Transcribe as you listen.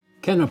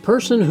Can a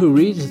person who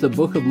reads the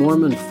Book of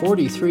Mormon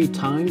 43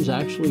 times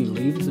actually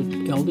leave the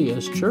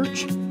LDS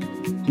Church?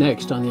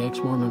 Next on the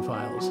Ex-Mormon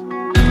Files.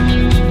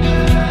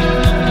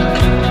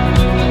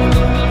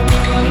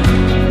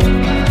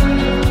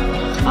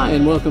 Hi,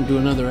 and welcome to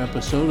another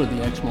episode of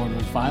the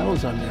Ex-Mormon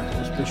Files. I'm your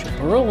host,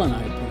 Bishop Earl, and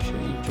I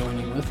appreciate you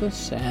joining with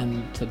us.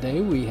 And today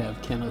we have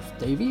Kenneth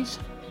Davies,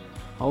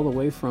 all the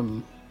way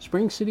from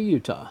Spring City,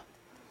 Utah.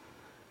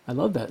 I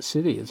love that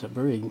city. It's a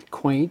very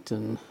quaint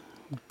and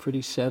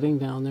pretty setting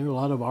down there. A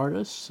lot of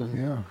artists. And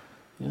yeah,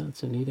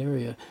 it's a neat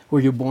area. Were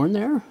you born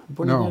there?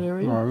 In that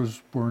area? No, I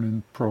was born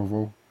in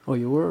Provo. Oh,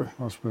 you were?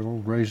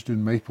 Hospital, raised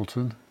in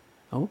Mapleton.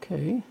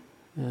 Okay.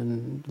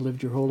 And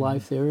lived your whole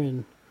life there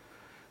in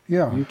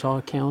Utah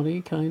County,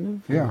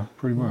 kind of? Yeah,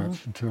 pretty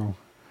much, until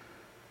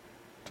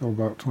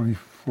about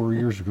 24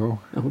 years ago.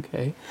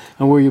 Okay.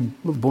 And were you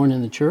born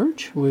in the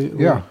church? Were you?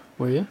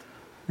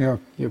 Yeah.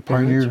 Your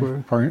parents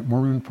were?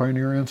 Mormon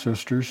pioneer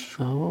ancestors.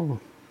 Oh.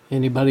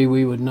 Anybody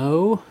we would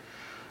know?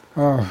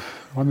 I'm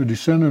a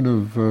descendant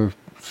of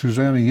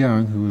Susanna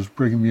Young, who was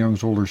Brigham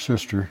Young's older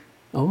sister.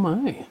 Oh,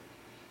 my.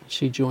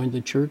 She joined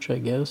the church, I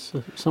guess,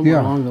 somewhere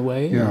along the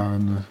way. Yeah,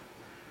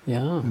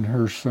 and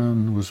her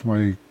son was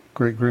my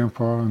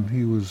great-grandpa, and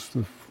he was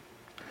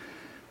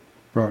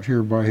brought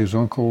here by his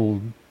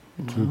uncle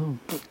to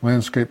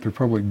landscape their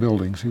public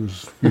buildings. He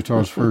was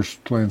Utah's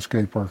first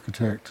landscape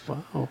architect.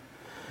 Wow.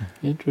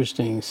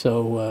 Interesting.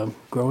 So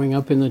growing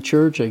up in the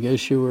church, I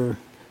guess you were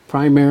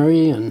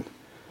primary and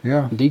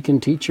deacon,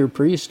 teacher,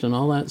 priest, and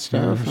all that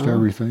stuff. Yeah, just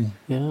everything.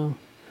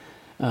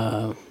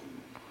 Yeah.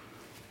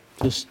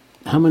 Just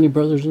how many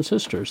brothers and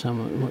sisters?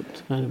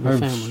 What kind of a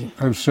family?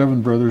 I have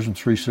 7 brothers and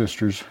 3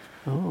 sisters.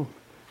 Oh.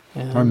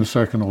 And I'm the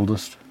second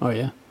oldest. Oh,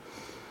 yeah.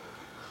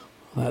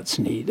 Well, that's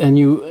neat. And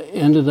you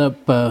ended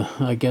up,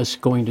 I guess,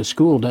 going to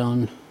school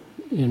down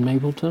in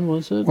Mapleton,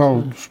 was it?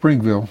 Well,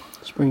 Springville.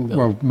 Springville.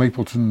 Well,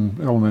 Mapleton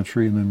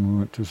Elementary, and then we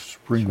went to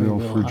Springville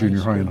for junior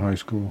high and high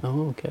school.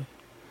 Oh, okay.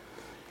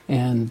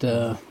 And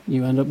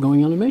you end up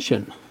going on a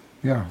mission.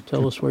 Yeah.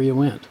 Tell us where you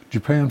went.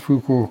 Japan,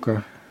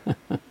 Fukuoka.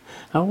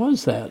 How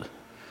was that?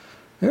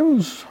 It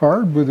was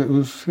hard, but it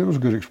was a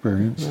good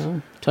experience.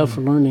 Yeah. Tough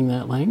learning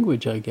that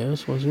language, I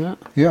guess, wasn't it?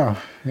 Yeah,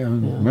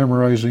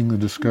 memorizing the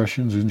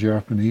discussions in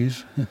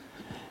Japanese.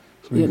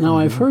 Now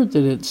I've heard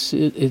that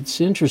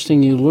it's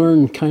interesting. You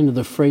learn kind of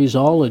the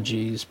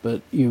phraseologies,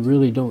 but you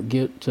really don't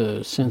get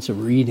a sense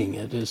of reading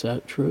it. Is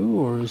that true,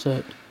 or is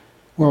that?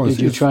 Well,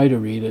 did you try to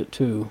read it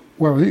too?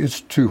 Well,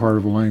 it's too hard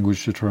of a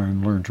language to try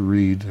and learn to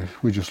read.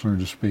 We just learn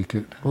to speak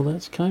it. Well,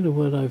 that's kind of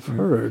what I've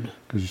heard.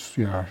 Because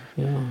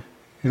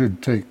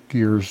it'd take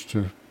years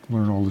to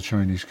learn all the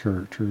Chinese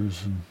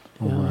characters and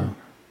all that.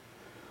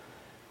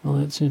 Well,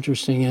 that's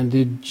interesting. And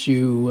did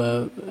you,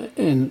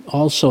 and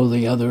also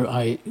the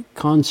other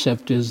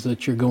concept is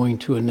that you're going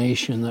to a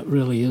nation that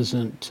really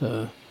isn't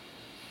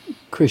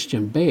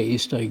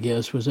Christian-based, I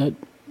guess. Was that?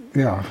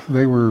 Yeah,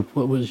 they were.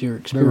 What was your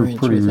experience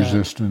with that? They were pretty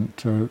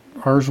resistant.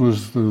 Ours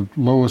was the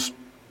lowest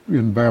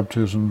in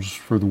baptisms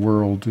for the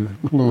world, the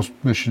lowest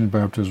mission in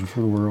baptism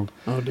for the world.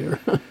 Oh, dear.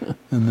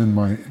 And then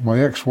my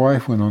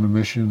ex-wife went on a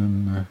mission,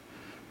 and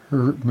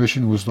her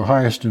mission was the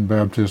highest in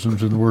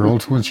baptisms in the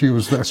world when she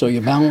was there. So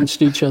you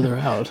balanced each other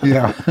out.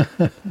 Yeah.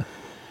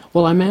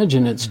 Well, I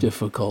imagine it's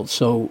difficult.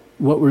 So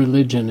what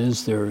religion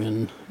is there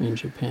in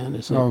Japan?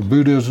 Is it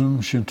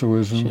Buddhism,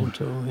 Shintoism.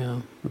 Shinto,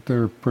 yeah. But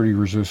they're pretty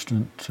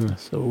resistant.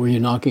 So were you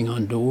knocking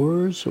on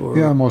doors? Or?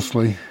 Yeah,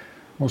 mostly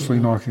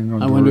knocking on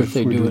doors. I wonder if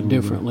they do it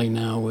differently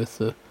now with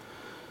the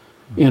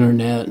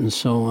internet and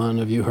so on.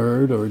 Have you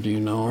heard, or do you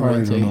know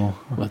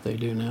what they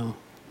do now?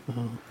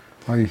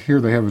 I hear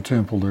they have a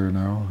temple there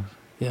now.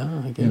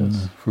 Yeah, I guess. In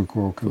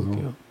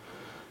Fukuoka.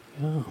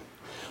 Yeah.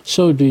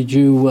 So did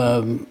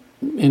you,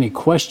 any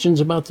questions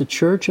about the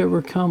church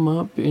ever come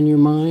up in your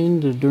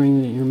mind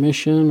during your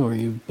mission? Or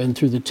you've been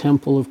through the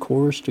temple, of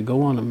course, to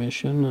go on a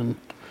mission? And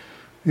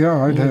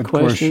yeah, I'd had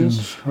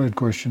questions. I had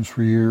questions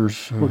for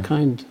years. What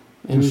kind?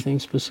 Anything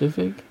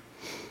specific?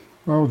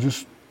 Well,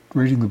 just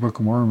reading the Book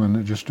of Mormon,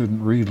 it just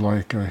didn't read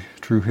like a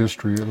true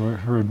history. It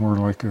read more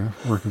like a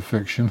work of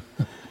fiction.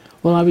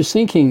 Well, I was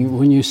thinking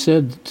when you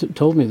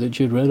told me that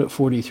you'd read it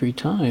 43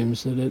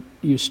 times, that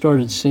you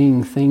started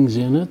seeing things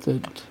in it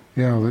that...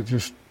 Yeah, that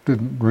just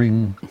didn't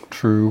ring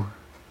true.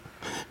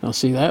 Now,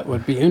 see, that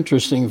would be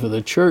interesting for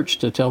the church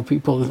to tell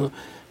people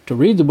to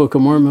read the Book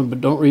of Mormon,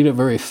 but don't read it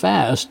very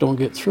fast. Don't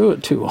get through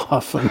it too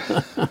often.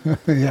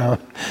 Yeah,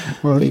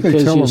 well,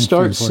 because you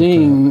start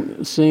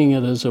seeing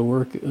it as a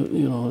work,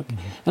 And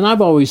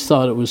I've always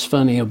thought it was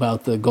funny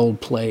about the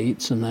gold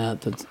plates and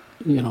that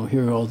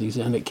here are all these,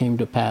 and it came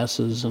to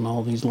passes, and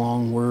all these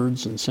long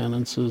words and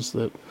sentences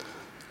that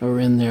are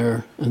in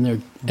there, and they're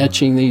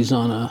etching these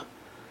on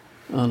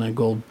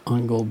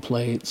gold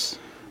plates.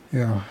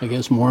 Yeah. I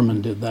guess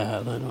Mormon did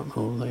that. I don't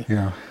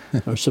know.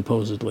 Or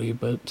supposedly,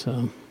 but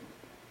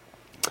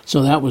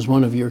so that was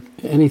one of your.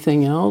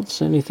 Anything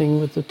else?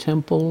 Anything with the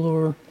temple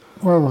or?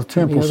 Well, the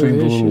temple seemed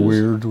a little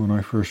weird when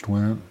I first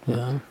went.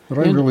 Yeah. But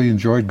I really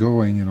enjoyed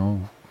going.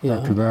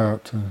 After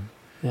that.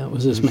 Yeah,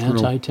 was this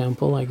Manti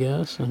Temple, I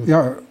guess? And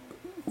yeah.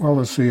 Well,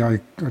 let's see. I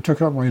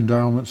took out my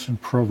endowments in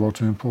Provo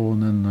Temple,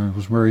 and then I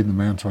was married in the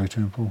Manti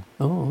Temple.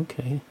 Oh,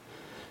 okay.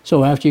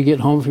 So after you get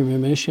home from your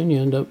mission, you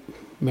end up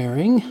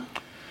marrying?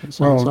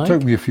 Well, it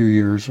took me a few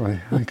years. I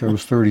think I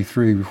was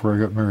 33 before I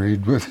got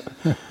married, but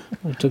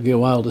it took you a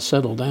while to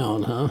settle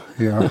down, huh?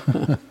 Yeah.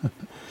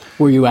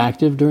 Were you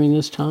active during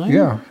this time?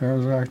 Yeah, I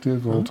was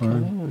active all the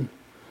time.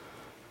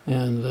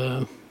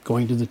 And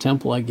going to the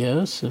temple, I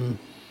guess, and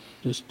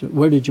just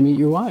where did you meet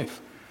your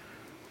wife?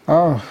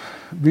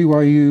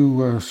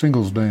 BYU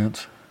singles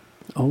dance.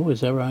 Oh, is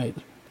that right?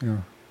 Yeah.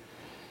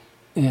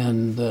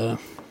 And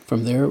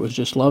from there, it was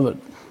just love at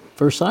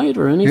first sight,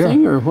 or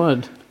anything, or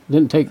what?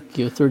 Didn't take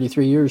you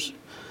 33 years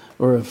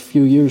or a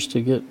few years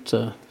to get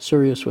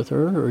serious with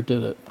her, or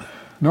did it?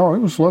 No, it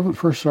was love at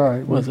first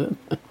sight. Was it?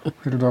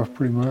 Hit it off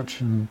pretty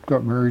much and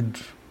got married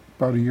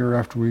about a year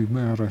after we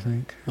met, I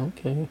think.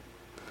 Okay.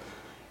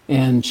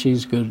 And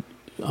she's good,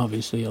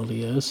 obviously,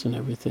 LDS and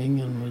everything,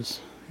 and was...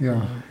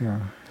 Yeah.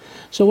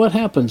 So what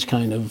happens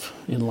kind of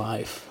in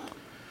life?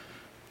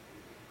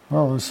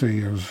 Well, let's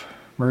see. I was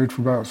married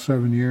for about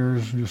 7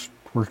 years, just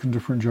working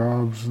different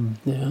jobs, and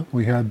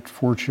we had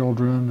 4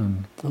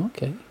 children. And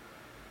okay.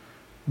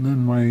 And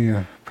then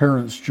my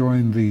parents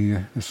joined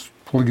this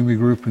polygamy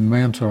group in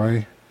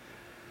Manti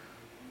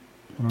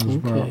when I was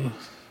about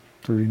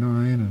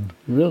 39 and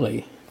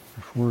really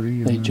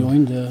 40. They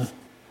joined a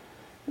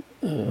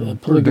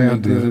polygamy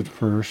Dad group. did it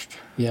first.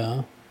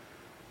 Yeah.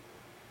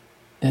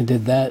 And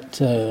did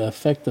that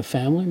affect the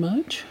family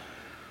much?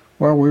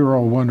 Well, we were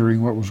all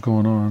wondering what was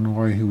going on,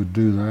 why he would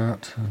do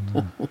that.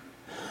 And,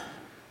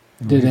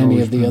 did any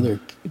of the other,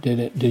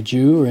 did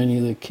you or any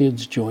of the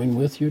kids join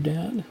with your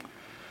dad?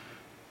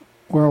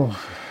 Well,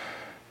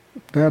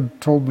 Dad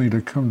told me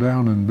to come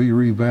down and be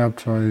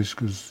rebaptized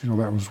because,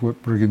 that was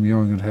what Brigham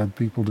Young had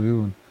people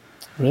do. And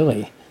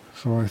really?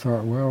 So I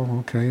thought, well,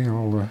 okay,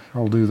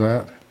 I'll do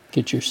that.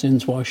 Get your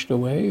sins washed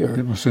away, or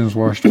get my sins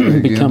washed away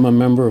again. Become a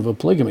member of a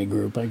polygamy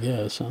group, I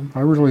guess. Huh?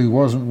 I really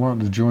wasn't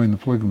wanting to join the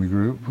polygamy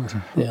group, but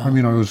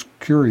I was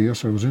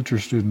curious. I was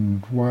interested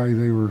in why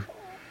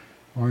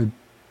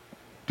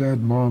Dad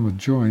and Mom had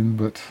joined,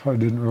 but I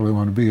didn't really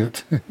want to be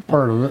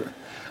part of it.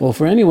 Well,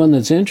 for anyone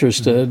that's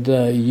interested,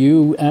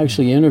 you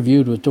actually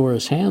interviewed with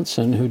Doris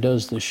Hanson, who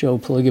does the show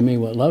Polygamy,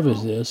 What Love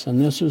Is This?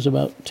 And this was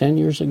about 10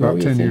 years ago,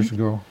 About 10 years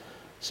ago.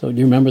 So do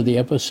you remember the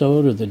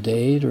episode or the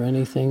date or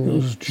anything? It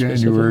was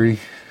January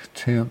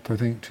 10th, I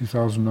think,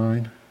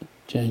 2009.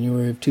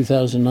 January of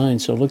 2009.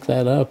 So look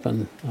that up,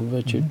 and I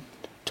bet you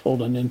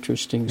told an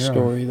interesting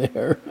story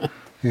there.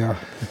 Yeah.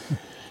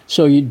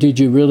 So did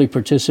you really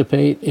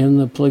participate in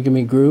the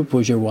polygamy group?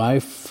 Was your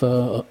wife...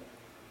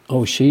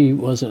 she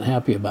wasn't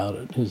happy about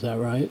it. Is that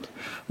right?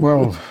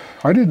 Well,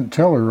 I didn't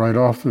tell her right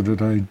off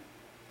that I'd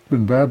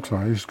been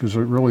baptized because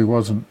I really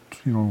wasn't,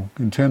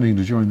 intending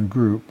to join the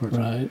group. But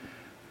right.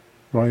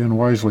 I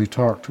unwisely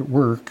talked at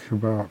work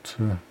about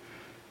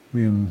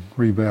being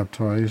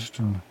rebaptized,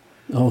 and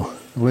the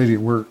lady at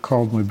work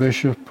called my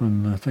bishop,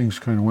 and things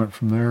kind of went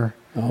from there.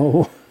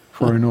 Oh.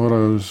 Before I know it,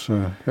 I was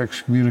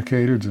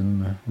excommunicated,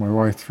 and my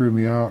wife threw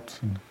me out.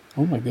 And,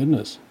 oh my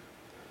goodness!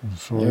 And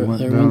so there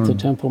went the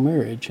temple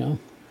marriage, huh?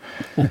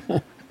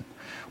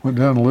 Went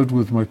down and lived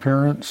with my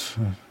parents.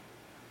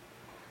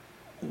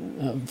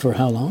 For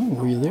how long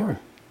were you there?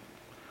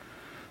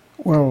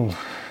 Well,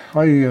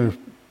 I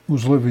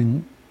was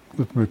living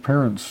with my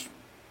parents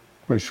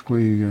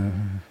basically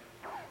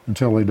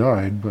until they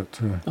died, but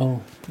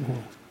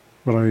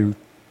but I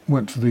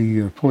went to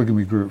the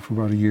polygamy group for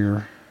about a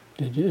year.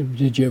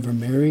 Did you ever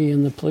marry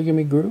in the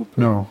polygamy group?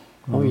 No.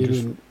 Oh, you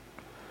didn't.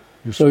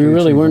 So you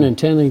really weren't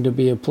intending to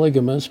be a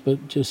polygamist,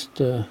 but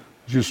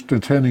just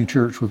attending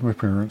church with my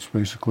parents,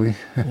 basically.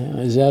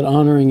 Is that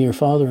honoring your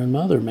father and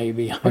mother,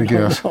 maybe? I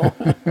guess.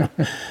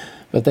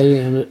 But they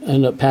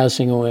end up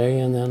passing away,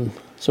 and then,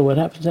 so what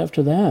happens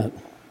after that?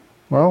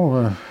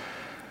 Well,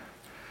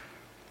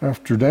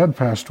 after Dad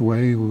passed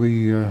away,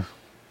 the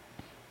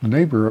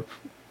neighbor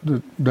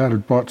Dad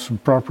had bought some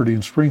property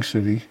in Spring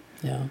City.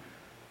 Yeah.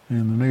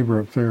 And the neighbor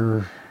up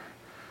there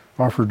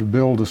offered to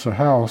build us a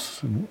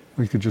house, and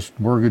we could just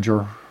mortgage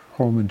our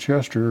home in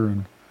Chester.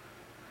 And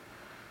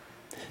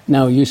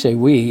now you say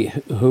we,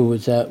 who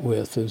was that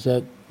with? Is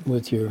that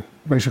with your...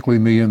 Basically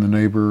me and the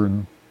neighbor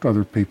and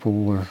other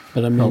people.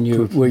 But I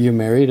mean, were you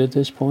married at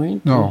this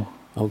point? No.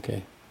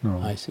 Okay. No.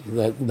 I see.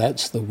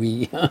 That's the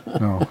we.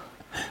 No.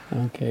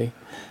 Okay.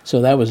 So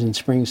that was in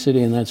Spring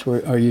City, and that's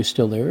where, are you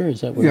still there?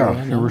 Is that where you're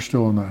at now? Yeah, we're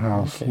still in that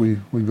house. Okay.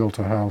 We built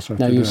a house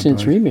after Now you've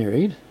since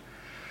remarried?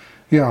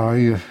 Yeah,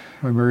 I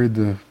married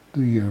the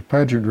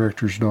pageant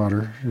director's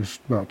daughter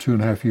just about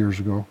 2.5 years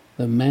ago.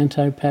 The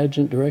Manti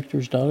pageant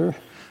director's daughter?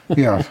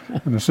 Yeah,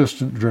 an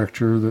assistant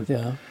director that.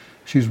 Yeah.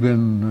 She's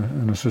been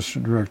an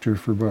assistant director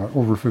for about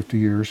over 50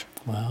 years.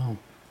 Wow.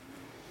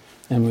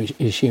 And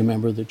is she a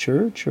member of the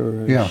church,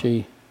 or is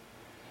she?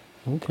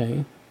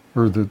 Okay.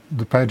 Or the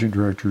pageant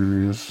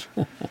director is.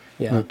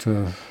 Yeah.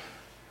 But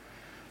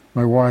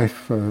my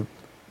wife, I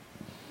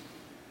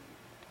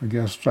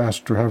guess,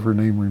 asked to have her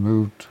name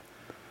removed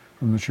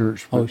from the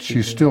church, but she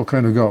she's did. still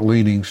kind of got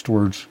leanings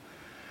towards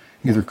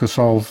either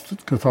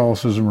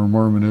Catholicism or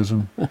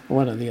Mormonism.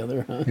 One or the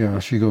other, huh? Yeah,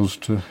 she goes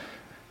to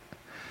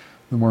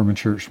the Mormon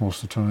church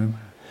most of the time.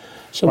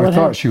 So I what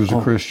thought she was a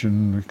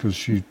Christian because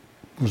she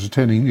was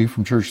attending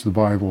Ephraim Church of the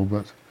Bible,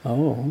 but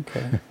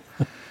okay.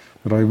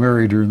 but I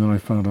married her, and then I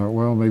found out,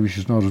 well, maybe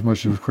she's not as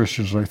much of a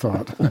Christian as I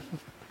thought.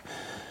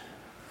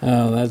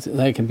 Oh,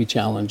 that can be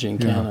challenging,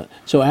 can it?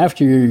 So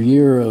after your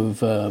year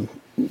of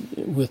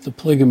with the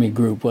polygamy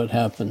group, what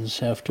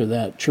happens after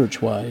that,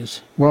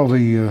 church-wise? Well,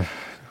 the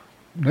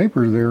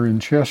neighbor there in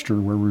Chester,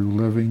 where we were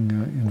living,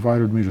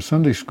 invited me to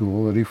Sunday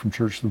school at Ephraim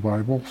Church of the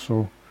Bible.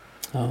 So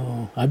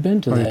I've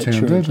been to that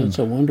church. It's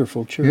a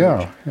wonderful church.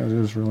 Yeah, it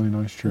is a really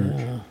nice church.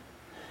 Yeah.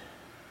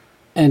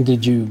 And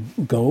did you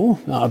go,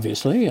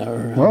 obviously?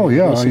 Or, well,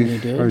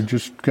 I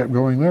just kept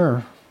going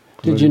there.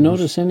 Did you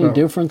notice any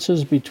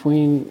differences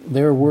between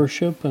their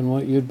worship and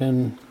what you'd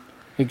been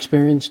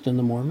experienced in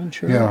the Mormon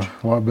church? Yeah,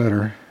 a lot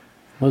better.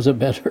 Was it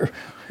better?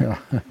 Yeah.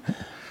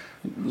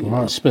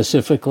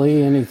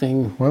 Specifically,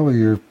 anything? Well,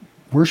 you're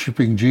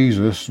worshiping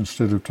Jesus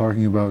instead of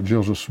talking about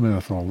Joseph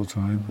Smith all the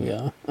time.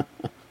 Yeah.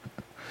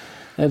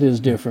 That is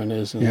different,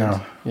 isn't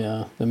it?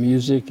 Yeah. The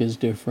music is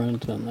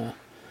different and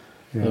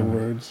the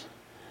words.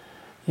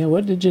 Yeah,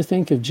 what did you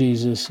think of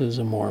Jesus as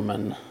a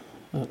Mormon?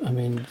 I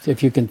mean,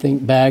 if you can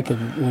think back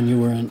when you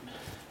were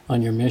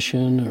on your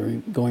mission or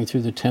going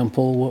through the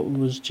temple, what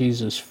was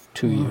Jesus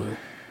to you?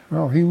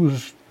 Well, he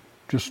was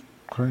just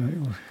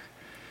kind of,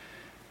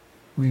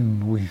 I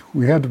mean,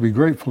 we had to be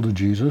grateful to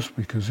Jesus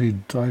because he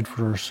died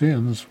for our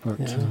sins, but...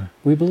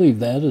 we believe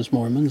that as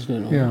Mormons, you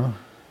know. Yeah.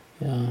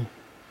 Yeah.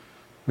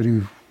 But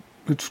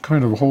it's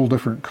kind of a whole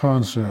different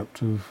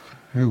concept of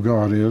who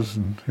God is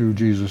and who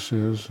Jesus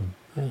is.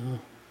 And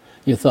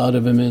you thought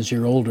of him as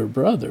your older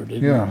brother,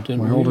 didn't you?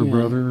 My older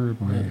brother.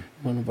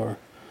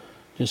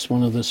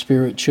 One of the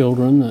spirit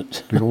children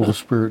that... the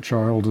oldest spirit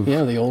child of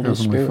the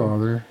oldest Heavenly spirit.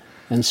 Father.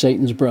 And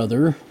Satan's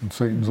brother. And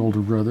Satan's older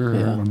brother,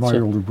 and my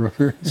older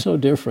brother. So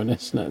different,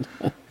 isn't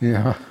it?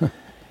 Yeah.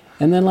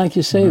 And then, like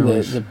you say,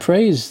 the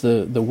praise,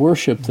 the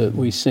worship that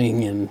we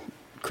sing in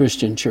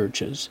Christian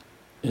churches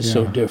is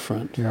so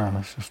different. Yeah,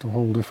 it's just a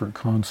whole different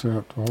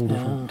concept, a whole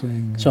different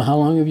thing. So how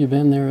long have you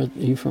been there at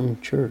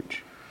Ephraim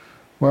Church?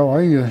 Well,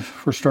 I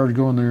first started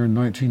going there in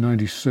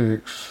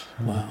 1996.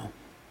 Wow.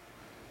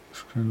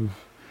 It's kind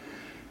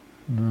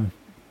of...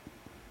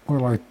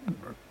 I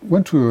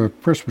went to a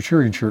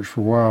Presbyterian church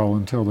for a while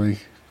until they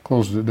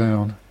closed it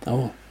down.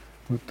 Oh.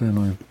 But then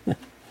I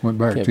went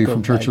back to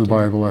Ephraim Church of the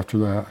Bible after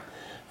that.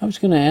 I was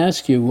going to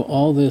ask you,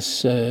 all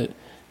this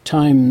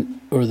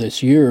time or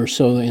this year or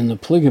so in the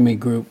polygamy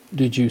group,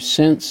 did you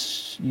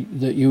sense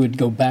that you would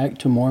go back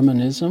to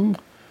Mormonism?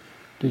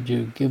 Did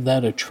you give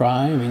that a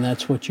try? I mean,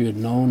 that's what you had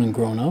known and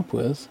grown up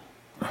with.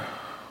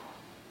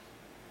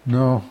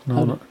 No,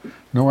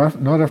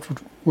 not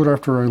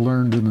after I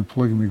learned in the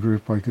polygamy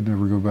group, I could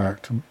never go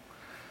back to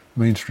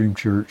mainstream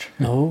church.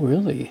 Oh,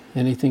 really?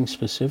 Anything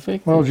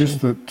specific? Well, just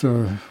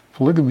that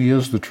polygamy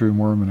is the true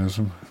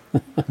Mormonism.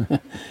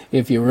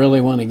 If you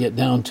really want to get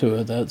down to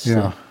it, that's...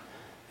 Yeah.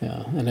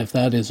 And if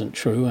that isn't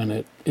true,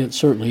 and it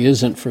certainly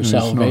isn't for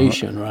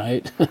salvation,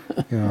 right?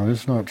 Yeah,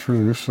 it's not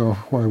true, so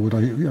why would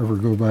I ever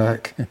go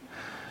back?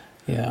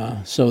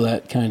 Yeah, so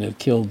that kind of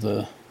killed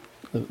the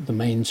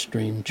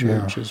mainstream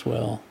church as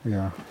well.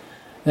 Yeah.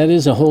 That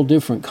is a whole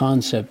different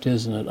concept,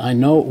 isn't it?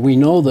 We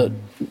know that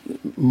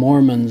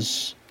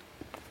Mormons,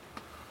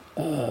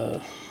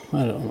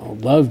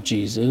 love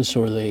Jesus,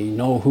 or they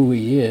know who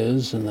he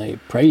is, and they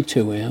pray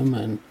to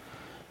him,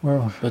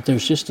 but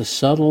there's just a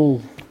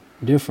subtle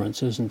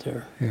difference, isn't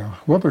there? Yeah.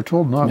 Well, they're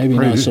told not Maybe to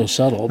pray. Not so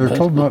subtle. They're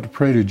told not to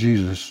pray to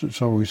Jesus. It's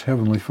always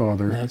Heavenly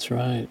Father. That's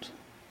right.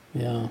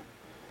 Yeah.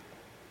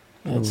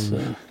 That's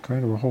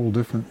kind of a whole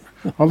different...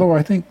 Although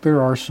I think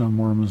there are some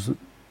Mormons that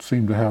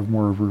seem to have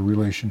more of a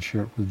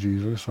relationship with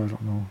Jesus. I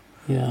don't know.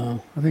 Yeah.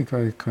 I think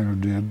I kind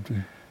of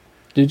did.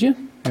 Did you?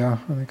 Yeah,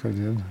 I think I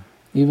did.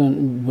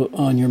 Even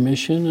on your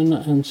mission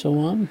and so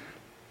on?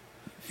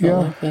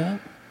 Felt like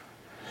that?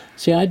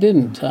 See, I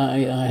didn't.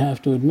 I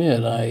have to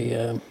admit,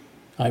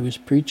 I was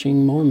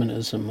preaching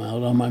Mormonism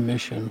out on my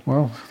mission.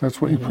 Well, that's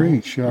what you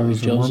preach. Yeah, I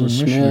was a Mormon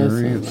Joseph missionary.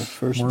 Smith and the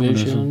First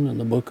Mormonism. Vision and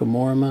the Book of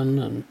Mormon.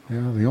 And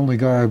the only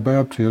guy I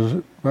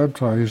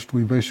baptized,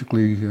 we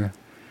basically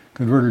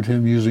converted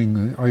him using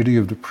the idea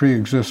of the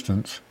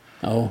pre-existence.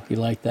 Oh, you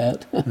like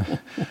that?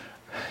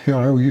 Yeah,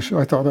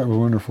 I thought that was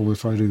wonderful,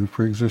 this idea of the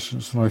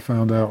pre-existence, and I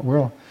found out,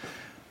 well,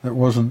 that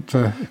wasn't...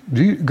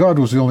 God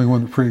was the only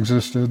one that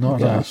pre-existed,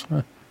 not us.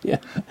 Yeah.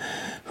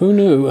 Who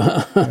knew?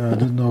 I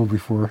didn't know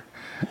before.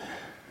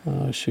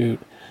 Oh, shoot.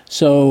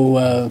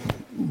 So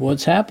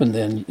what's happened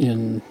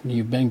then?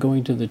 You've been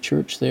going to the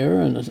church there,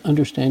 and I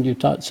understand you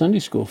taught Sunday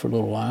school for a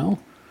little while.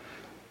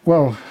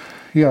 Well,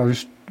 yeah,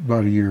 just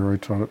about a year I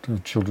taught a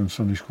children's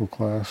Sunday school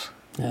class.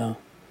 Yeah.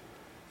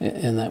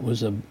 And that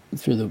was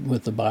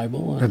with the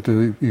Bible? At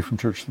the Ephraim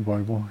Church of the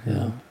Bible,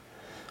 yeah.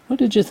 What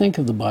did you think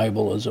of the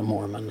Bible as a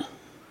Mormon?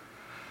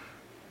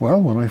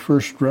 Well, when I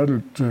first read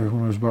it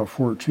when I was about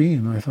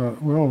 14, I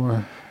thought,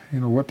 well,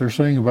 what they're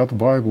saying about the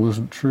Bible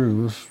isn't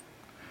true.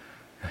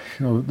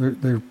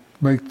 They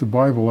make the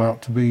Bible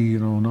out to be,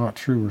 not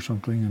true or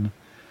something. And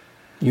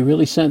you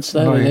really sensed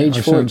that at age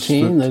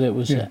 14 that it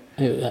was that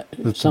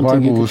something the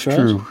Bible you could was trust?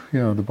 true.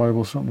 Yeah, the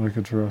Bible is something I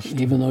could trust.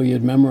 Even though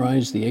you'd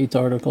memorized the 8th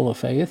article of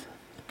faith?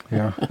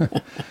 Yeah.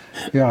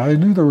 Yeah, I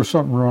knew there was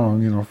something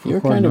wrong, for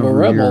You're quite kind a of a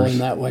number of rebel years. in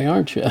that way,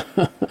 aren't you?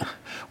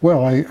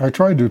 Well, I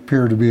tried to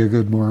appear to be a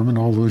good Mormon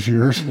all those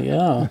years.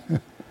 Yeah.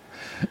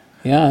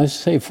 Yeah, I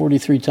say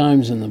 43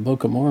 times in the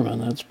Book of Mormon.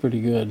 That's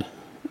pretty good.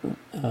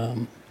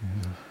 And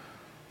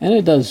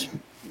it does,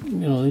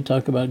 they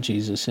talk about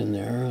Jesus in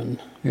there.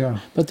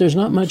 But there's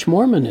not much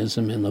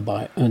Mormonism in the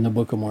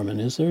Book of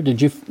Mormon, is there?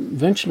 Did you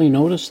eventually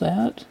notice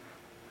that?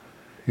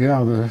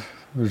 Yeah,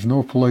 there's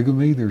no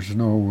polygamy. There's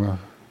no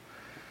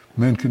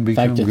men can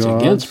become gods. In fact,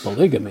 it's against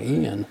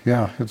polygamy.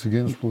 It's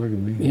against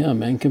polygamy. Yeah,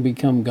 men can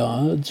become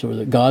gods, or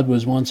that God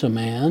was once a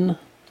man.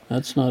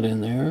 That's not in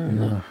there. And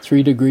the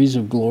 3 degrees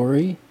of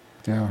glory.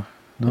 Yeah,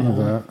 none of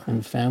that.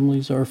 And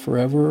families are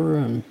forever.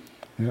 And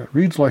it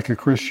reads like a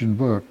Christian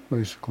book,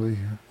 basically.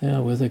 Yeah,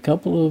 with a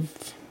couple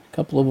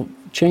of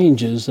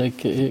changes it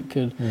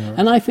could. Yeah.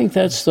 And I think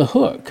that's the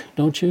hook.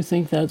 Don't you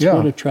think that's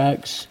what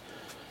attracts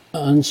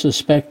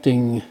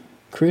unsuspecting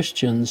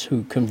Christians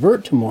who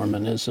convert to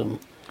Mormonism?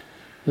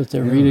 That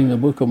they're reading the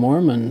Book of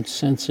Mormon,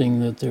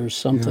 sensing that there's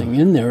something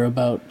in there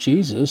about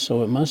Jesus,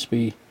 so it must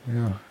be.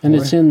 Yeah. And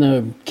it's in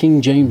the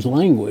King James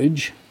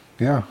language.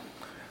 Yeah.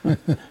 I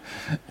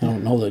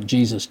don't know that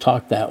Jesus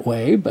talked that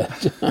way,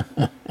 but...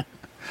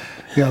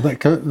 Yeah,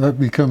 that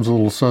becomes a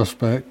little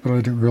suspect, but I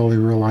didn't really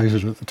realize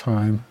it at the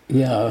time.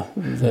 Yeah,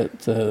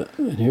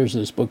 and here's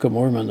this Book of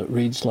Mormon that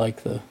reads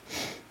like a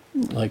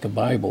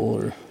Bible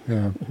or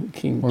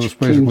King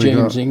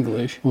James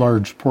English.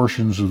 Large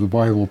portions of the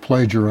Bible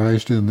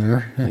plagiarized in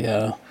there.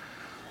 Yeah.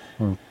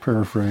 Or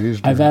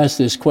paraphrased. I've asked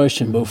this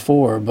question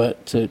before,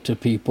 but to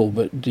people,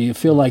 but do you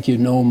feel like you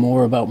know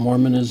more about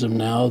Mormonism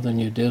now than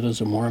you did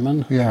as a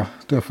Mormon? Yeah,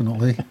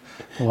 definitely.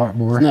 A lot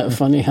more. Isn't that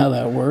funny how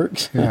that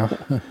works? Yeah.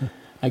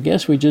 I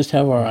guess we just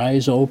have our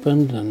eyes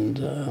opened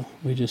and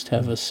we just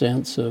have a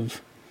sense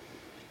of,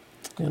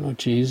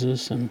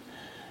 Jesus. And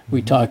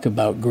we talk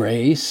about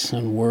grace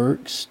and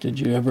works. Did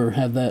you ever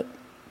have that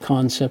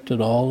concept at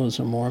all as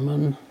a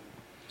Mormon?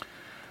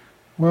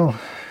 Well,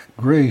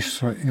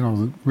 grace,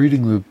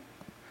 reading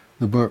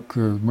the book,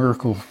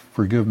 Miracle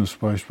Forgiveness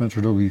by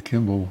Spencer W.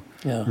 Kimball,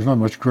 there's not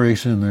much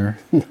grace in there.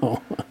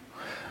 No.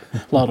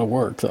 A lot of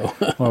work, though.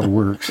 A lot of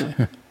works.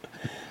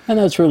 And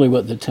that's really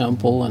what the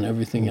temple and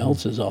everything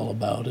else is all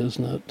about,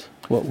 isn't it?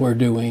 What we're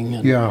doing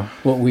and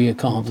what we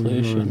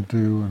accomplish. And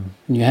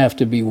you have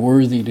to be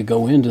worthy to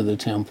go into the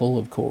temple,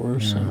 of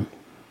course, and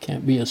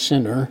can't be a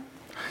sinner.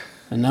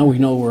 And now we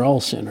know we're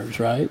all sinners,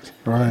 right?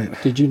 Right.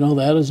 Did you know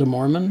that as a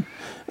Mormon?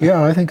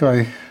 Yeah, I think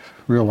I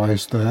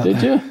realized that.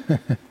 Did you?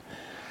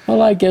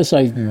 Well, I guess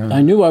I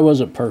knew I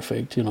wasn't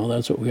perfect.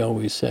 That's what we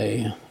always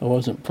say. I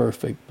wasn't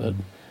perfect, but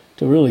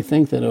to really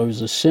think that I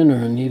was a sinner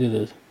and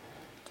needed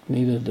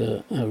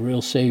a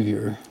real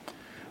Savior.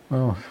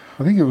 Well,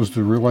 I think it was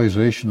the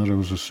realization that I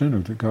was a sinner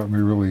that got me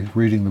really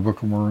reading the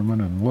Book of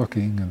Mormon and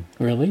looking and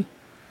really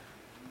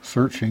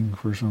searching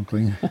for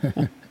something.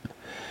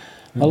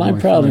 Well, I'm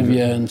proud of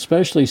you, and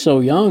especially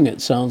so young.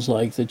 It sounds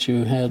like that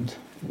you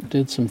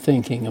did some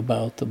thinking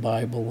about the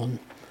Bible, and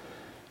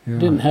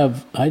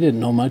I didn't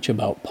know much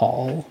about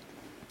Paul.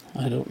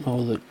 I don't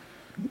know that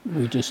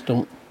we just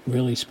don't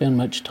really spend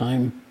much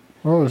time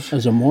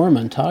as a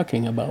Mormon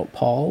talking about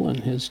Paul and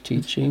his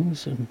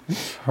teachings. And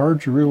it's hard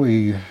to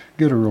really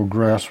get a real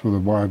grasp of the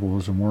Bible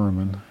as a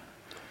Mormon.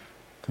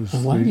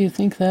 And why do you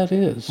think that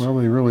is? Well,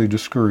 they really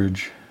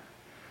discourage.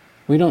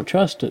 We don't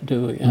trust it,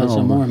 do we? As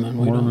a Mormon,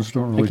 Mormons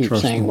don't really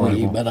trust the Bible. I keep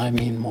saying we, but I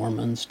mean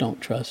Mormons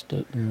don't trust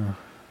it.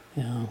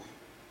 Yeah.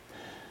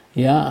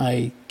 Yeah,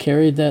 I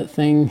carried that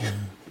thing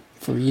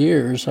for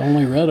years. I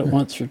only read it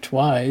once or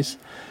twice.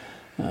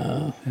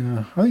 I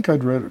think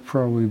I'd read it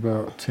probably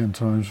about 10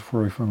 times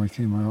before I finally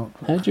came out.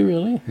 Had you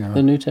really? Yeah.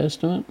 The New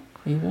Testament,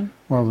 even?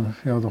 Well,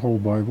 the whole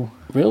Bible.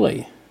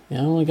 Really? Yeah,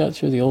 I only got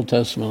through the Old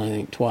Testament, I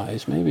think,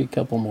 twice. Maybe a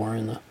couple more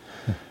in the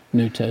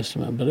New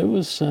Testament. But it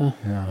was...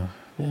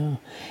 Yeah.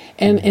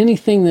 And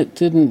anything that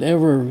didn't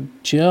ever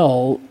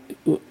gel,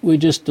 we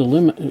just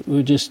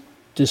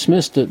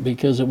dismissed it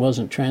because it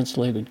wasn't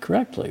translated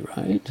correctly,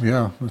 right?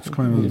 Yeah, that's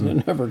kind of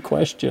didn't ever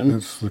question.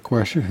 That's the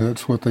question.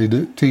 That's what they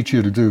teach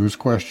you to do, is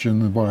question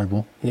the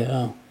Bible.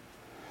 Yeah.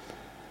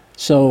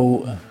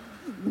 So,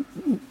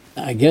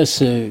 I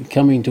guess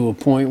coming to a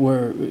point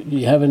where, do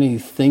you have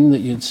anything that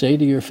you'd say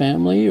to your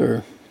family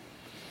or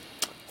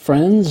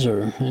friends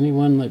or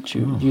anyone that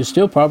you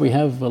still probably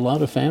have a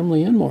lot of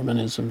family in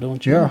Mormonism,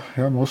 don't you?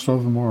 Yeah, most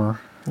of them are.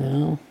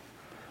 Yeah.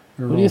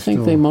 What do you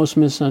think they most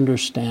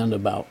misunderstand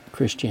about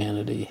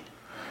Christianity?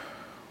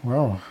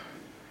 Well,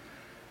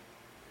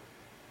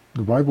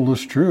 the Bible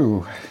is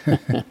true.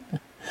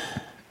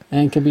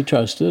 And can be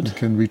trusted. It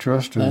can be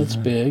trusted. That's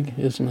big,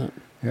 isn't it?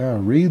 Yeah,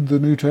 read the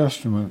New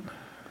Testament.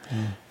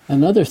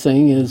 Another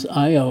thing is,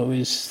 I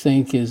always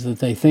think, is that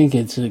they think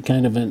it's a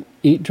kind of an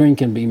eat,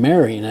 drink, and be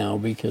merry now,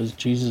 because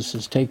Jesus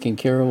is taking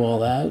care of all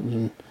that,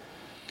 and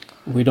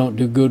we don't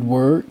do good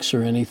works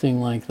or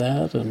anything like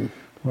that. And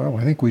well,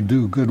 I think we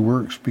do good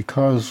works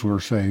because we're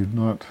saved,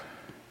 not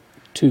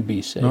to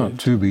be saved. Not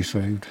to be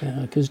saved. Yeah,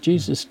 because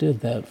Jesus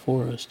did that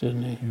for us,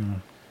 didn't he?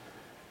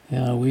 Yeah.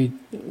 Yeah,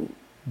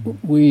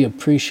 we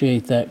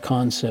appreciate that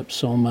concept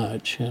so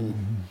much,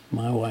 and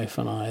my wife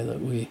and I, that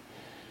we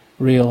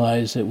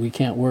realize that we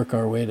can't work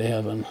our way to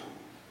heaven,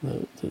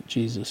 that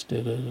Jesus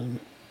did it.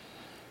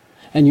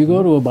 And you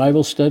go to a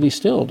Bible study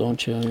still,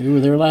 don't you? You were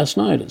there last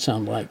night, it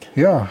sounded like.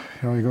 Yeah,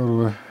 I go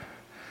to a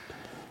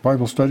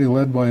Bible study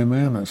led by a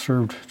man that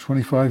served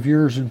 25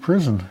 years in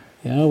prison.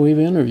 Yeah, we've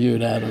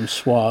interviewed Adam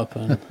Swap,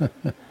 and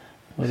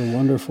what a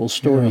wonderful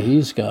story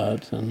he's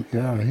got. And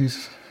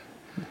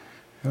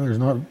there's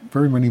not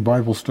very many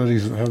Bible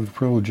studies that have the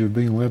privilege of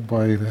being led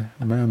by the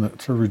man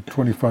that served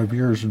 25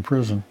 years in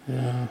prison.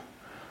 Yeah,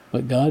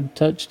 but God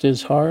touched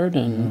his heart,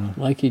 and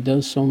like he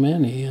does so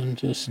many, and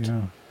just,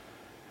 and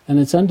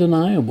it's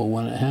undeniable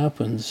when it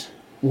happens.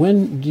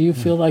 When do you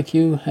feel like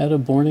you had a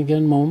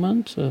born-again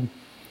moment?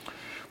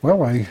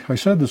 Well, I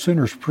said the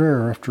sinner's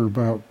prayer after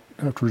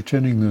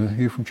attending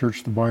the Ephraim Church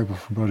of the Bible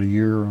for about a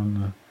year.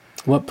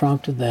 What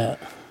prompted that?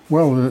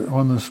 Well,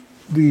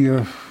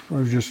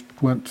 I just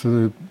went to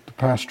the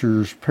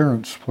pastor's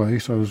parents'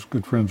 place. I was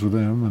good friends with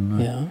them,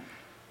 and I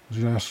was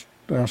just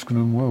asking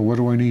them, well, what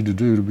do I need to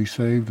do to be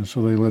saved? And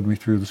so they led me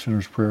through the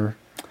sinner's prayer.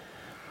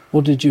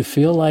 Well, did you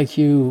feel like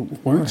you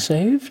weren't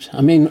saved?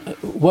 I mean,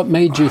 what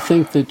made you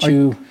think that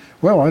you...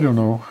 Well, I don't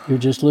know. You're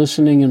just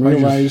listening and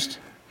realized...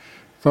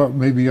 Thought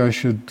maybe I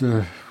should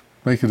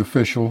make it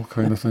official,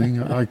 kind of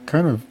thing. I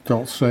kind of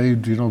felt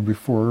saved,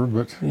 before,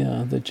 but...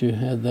 Yeah, that you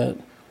had that...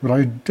 But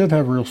I did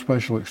have a real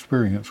special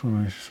experience when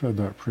I said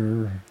that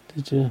prayer.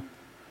 Did you?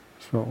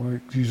 It felt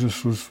like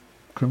Jesus was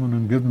coming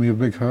and giving me a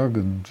big hug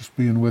and just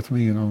being with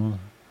me, Isn't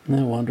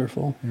that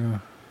wonderful? Yeah.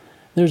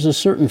 There's a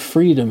certain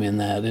freedom in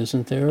that,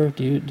 isn't there?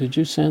 Did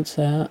you sense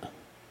that?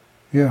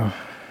 Yeah.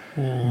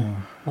 Yeah.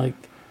 Like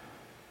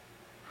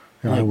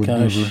I would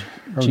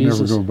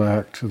never go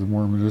back to the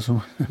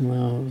Mormonism.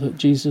 No, that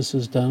Jesus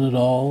has done it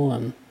all,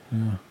 and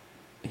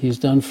he's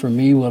done for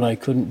me what I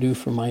couldn't do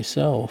for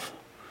myself.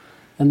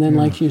 And then,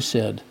 like you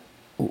said,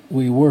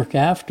 we work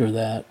after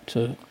that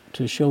to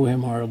show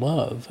him our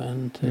love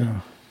and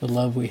the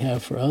love we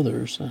have for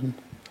others. And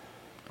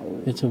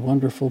it's a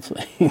wonderful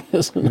thing,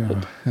 isn't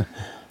it? A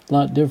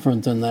lot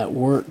different than that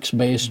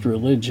works-based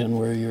religion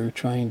where you're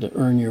trying to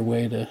earn your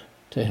way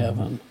to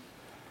heaven.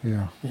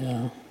 Yeah.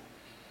 Yeah.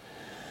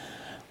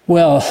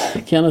 Well,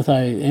 Kenneth,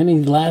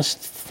 any last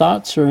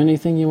thoughts or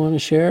anything you want to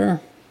share?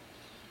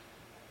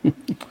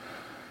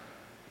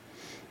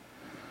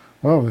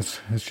 Well,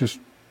 it's just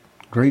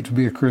great to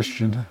be a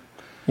Christian.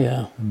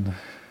 Yeah. And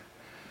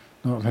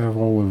not have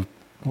all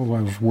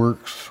those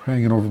works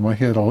hanging over my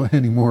head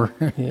anymore.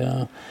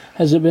 Yeah.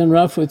 Has it been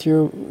rough with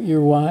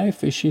your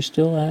wife? Is she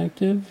still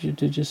active,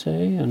 did you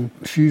say? And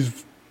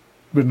she's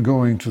been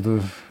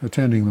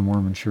attending the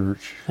Mormon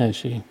church. Has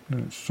she?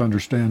 It's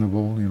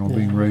understandable,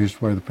 being raised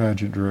by the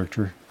pageant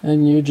director.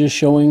 And you're just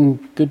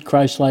showing good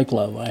Christ-like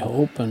love, I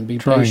hope, and be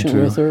patient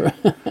with her.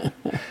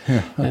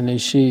 And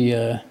does she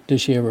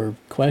ever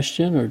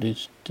question, or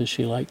does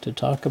she like to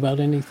talk about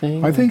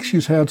anything? I think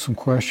she's had some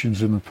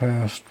questions in the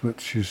past, but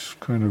she's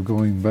kind of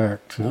going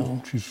back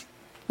to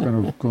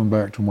going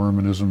back to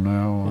Mormonism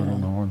now. I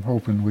don't know. I'm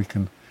hoping we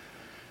can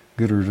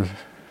get her to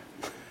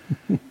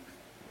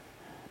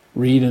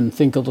read and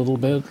think a little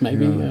bit,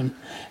 maybe. Yeah.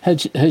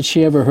 Had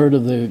she ever heard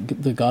of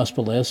the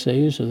gospel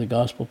essays or the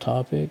gospel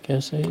topic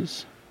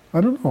essays? I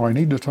don't know. I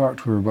need to talk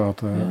to her about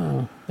that.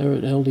 Yeah, they're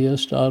at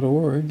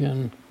LDS.org,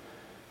 and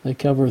they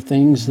cover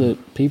things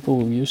that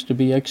people used to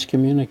be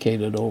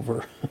excommunicated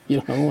over,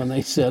 when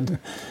they said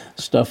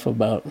stuff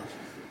about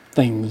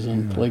things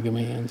and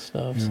polygamy and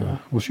stuff. Yeah. So.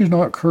 Well, she's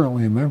not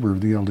currently a member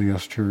of the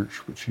LDS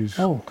Church, but she's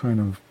kind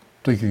of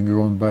thinking of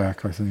going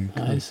back, I think.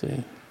 I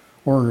see.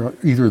 Or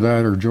either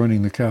that or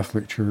joining the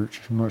Catholic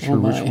Church. I'm not sure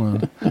which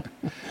one.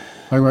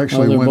 I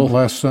actually went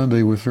last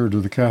Sunday with her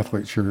to the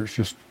Catholic Church.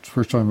 Just the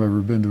first time I've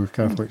ever been to a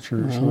Catholic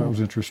church, so that was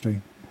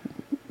interesting.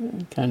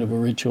 Kind of a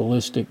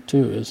ritualistic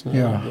too, isn't it?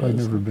 Yeah, I've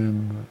never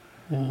been.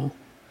 But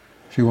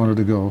she wanted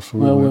to go,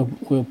 so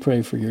we'll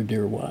pray for your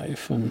dear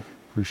wife, and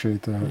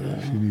appreciate that.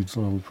 Yeah. She needs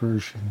all the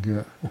prayers she can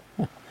get.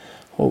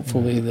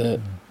 Hopefully that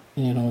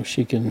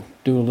she can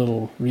do a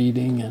little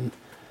reading, and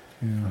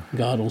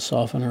God will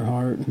soften her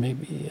heart, and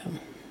maybe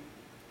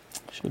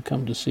she'll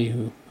come to see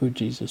who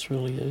Jesus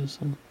really is.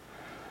 And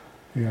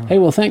hey,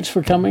 well, thanks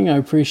for coming. I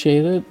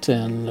appreciate it,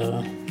 and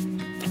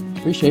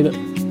appreciate it.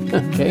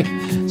 Okay,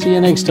 see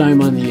you next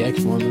time on the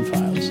Ex-Mormon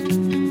Files.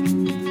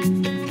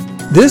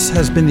 This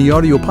has been the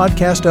audio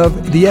podcast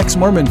of The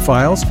Ex-Mormon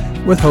Files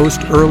with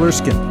host Earl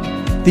Erskine.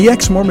 The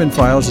Ex-Mormon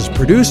Files is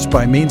produced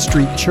by Main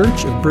Street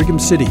Church of Brigham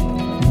City.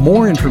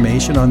 More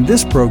information on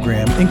this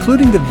program,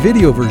 including the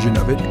video version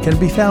of it, can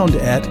be found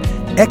at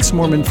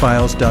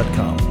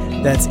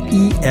exmormonfiles.com. That's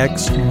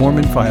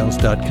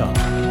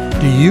exmormonfiles.com.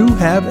 Do you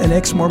have an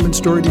ex-Mormon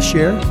story to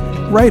share?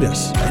 Write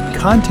us at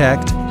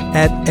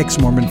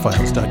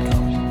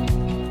contact@exmormonfiles.com.